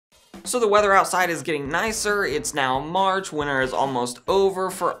So the weather outside is getting nicer. It's now March, winter is almost over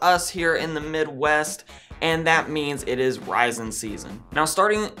for us here in the Midwest, and that means it is Ryzen season. Now,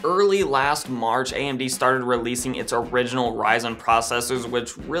 starting early last March, AMD started releasing its original Ryzen processors,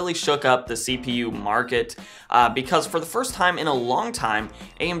 which really shook up the CPU market because for the first time in a long time,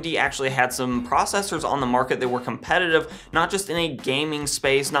 AMD actually had some processors on the market that were competitive, not just in a gaming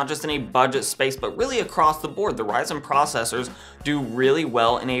space, not just in a budget space, but really across the board. The Ryzen processors do really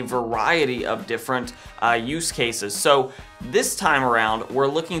well in a variety of different use cases. So this time around, we're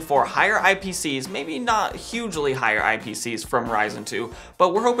looking for higher IPCs, maybe not hugely higher IPCs from Ryzen 2,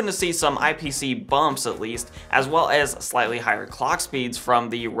 but we're hoping to see some IPC bumps at least, as well as slightly higher clock speeds from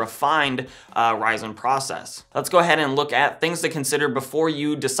the refined Ryzen process. Let's go ahead and look at things to consider before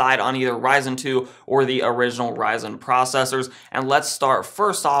you decide on either Ryzen 2 or the original Ryzen processors. And let's start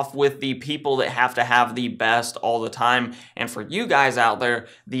first off with the people that have to have the best all the time. And for you guys out there,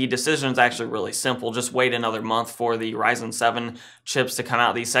 the decision is actually really simple. Just wait another month for the Ryzen 7 chips to come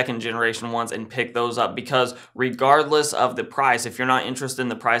out, these second generation ones, and pick those up, because regardless of the price, if you're not interested in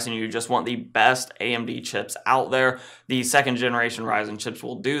the price and you just want the best AMD chips out there, the second generation Ryzen chips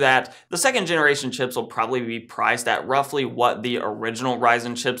will do that. The second generation chips will probably be priced at roughly what the original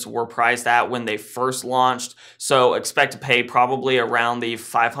Ryzen chips were priced at when they first launched, so expect to pay probably around the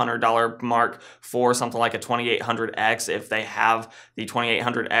 $500 mark for something like a 2800X if they have the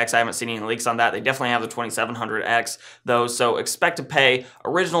 2800X. I haven't seen any leaks on that. They definitely have the 2700X though, so expect to pay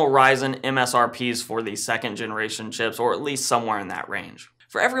original Ryzen MSRPs for the second generation chips, or at least somewhere in that range.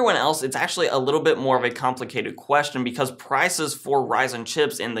 For everyone else, it's actually a little bit more of a complicated question, because prices for Ryzen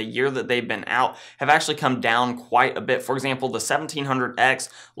chips in the year that they've been out have actually come down quite a bit. For example, the 1700X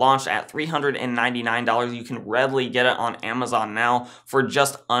launched at $399. You can readily get it on Amazon now for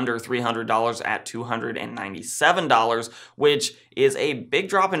just under $300 at $297, which is a big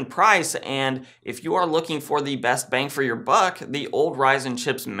drop in price. And if you are looking for the best bang for your buck, the old Ryzen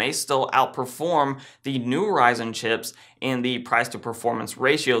chips may still outperform the new Ryzen chips in the price to performance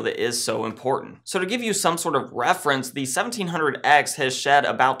ratio that is so important. So to give you some sort of reference, the 1700X has shed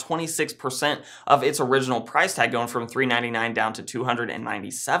about 26% of its original price tag, going from $399 down to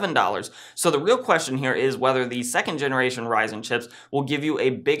 $297. So the real question here is whether the second generation Ryzen chips will give you a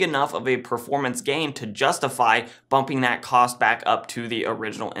big enough of a performance gain to justify bumping that cost back up to the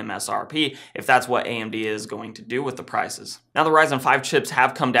original MSRP, if that's what AMD is going to do with the prices. Now, the Ryzen 5 chips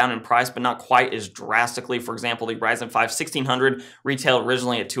have come down in price, but not quite as drastically. For example, the Ryzen 5 1600 retailed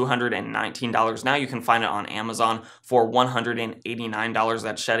originally at $219. Now you can find it on Amazon for $189.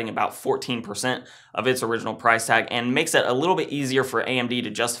 That's shedding about 14% of its original price tag, and makes it a little bit easier for AMD to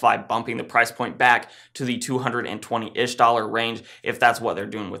justify bumping the price point back to the $220-ish range if that's what they're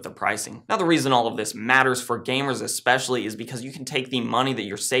doing with the pricing. Now, the reason all of this matters for gamers especially is because you can take the money that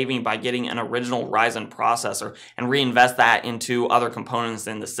you're saving by getting an original Ryzen processor and reinvest that into other components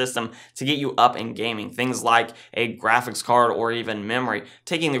in the system to get you up in gaming. Things like a graphics card or even memory.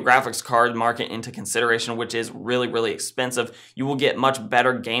 Taking the graphics card market into consideration, which is really, really expensive, you will get much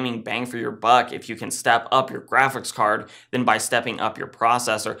better gaming bang for your buck if you can step up your graphics card than by stepping up your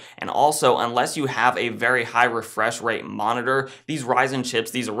processor. And also, unless you have a very high refresh rate monitor, these Ryzen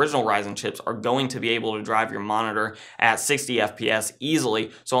chips, these original Ryzen chips, are going to be able to drive your monitor at 60 FPS easily.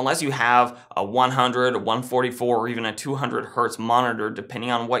 So unless you have a 100, a 144, or even a 200 hertz monitor,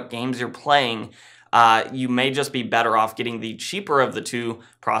 depending on what games you're playing, you may just be better off getting the cheaper of the two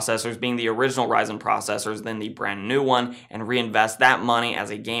processors, being the original Ryzen processors, than the brand new one, and reinvest that money as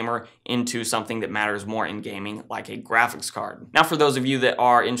a gamer into something that matters more in gaming, like a graphics card. Now, for those of you that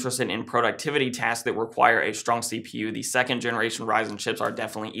are interested in productivity tasks that require a strong CPU, the second generation Ryzen chips are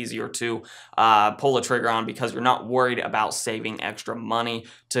definitely easier to pull the trigger on, because you're not worried about saving extra money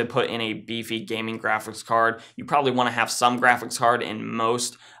to put in a beefy gaming graphics card. You probably want to have some graphics card in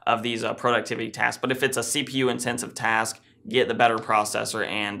most of these productivity tasks, but if it's a CPU intensive task, get the better processor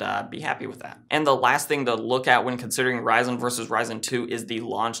and be happy with that. And the last thing to look at when considering Ryzen versus Ryzen 2 is the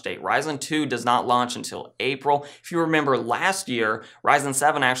launch date. Ryzen 2 does not launch until April. If you remember last year, Ryzen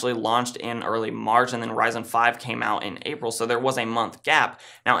 7 actually launched in early March, and then Ryzen 5 came out in April, so there was a month gap.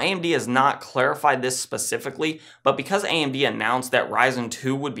 Now, AMD has not clarified this specifically, but because AMD announced that Ryzen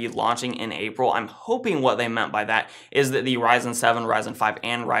 2 would be launching in April, I'm hoping what they meant by that is that the Ryzen 7, Ryzen 5,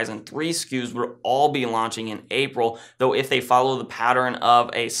 and Ryzen 3 SKUs would all be launching in April, though if they follow the pattern of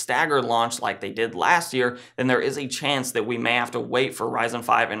a staggered launch like they did last year, then there is a chance that we may have to wait for Ryzen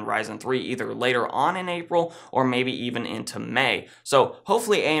 5 and Ryzen 3 either later on in April or maybe even into May. So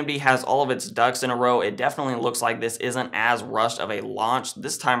hopefully AMD has all of its ducks in a row. It definitely looks like this isn't as rushed of a launch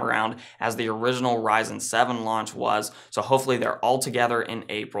this time around as the original Ryzen 7 launch was. So hopefully they're all together in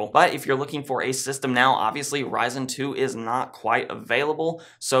April. But if you're looking for a system now, obviously Ryzen 2 is not quite available.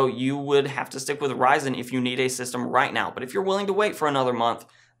 So you would have to stick with Ryzen if you need a system right now. But if you're willing to wait for another month,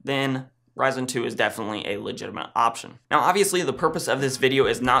 then Ryzen 2 is definitely a legitimate option. Now, obviously, the purpose of this video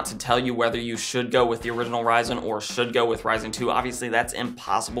is not to tell you whether you should go with the original Ryzen or should go with Ryzen 2. Obviously, that's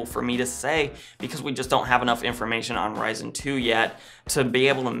impossible for me to say because we just don't have enough information on Ryzen 2 yet to be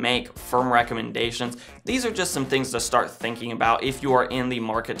able to make firm recommendations. These are just some things to start thinking about if you are in the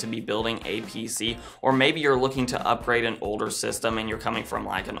market to be building a PC, or maybe you're looking to upgrade an older system and you're coming from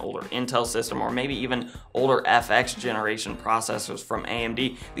like an older Intel system, or maybe even older FX generation processors from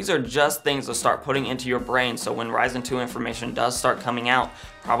AMD. These are just things to start putting into your brain, so when Ryzen 2 information does start coming out,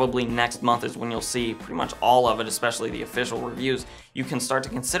 probably next month is when you'll see pretty much all of it, especially the official reviews. You can start to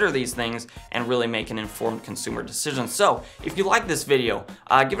consider these things and really make an informed consumer decision. So if you like this video,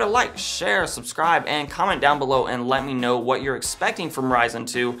 give it a like, share, subscribe, and comment down below and let me know what you're expecting from Ryzen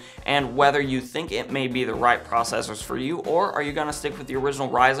 2 and whether you think it may be the right processors for you, or are you gonna stick with the original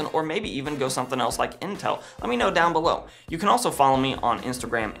Ryzen, or maybe even go something else like Intel. Let me know down below. You can also follow me on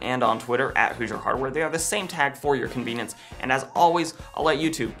Instagram and on Twitter at Hoosier Hardware. They are the same tag for your convenience. And as always, I'll let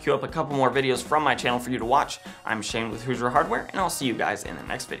YouTube queue up a couple more videos from my channel for you to watch. I'm Shane with Hoosier Hardware, and I'll see you guys in the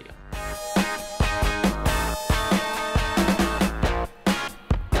next video.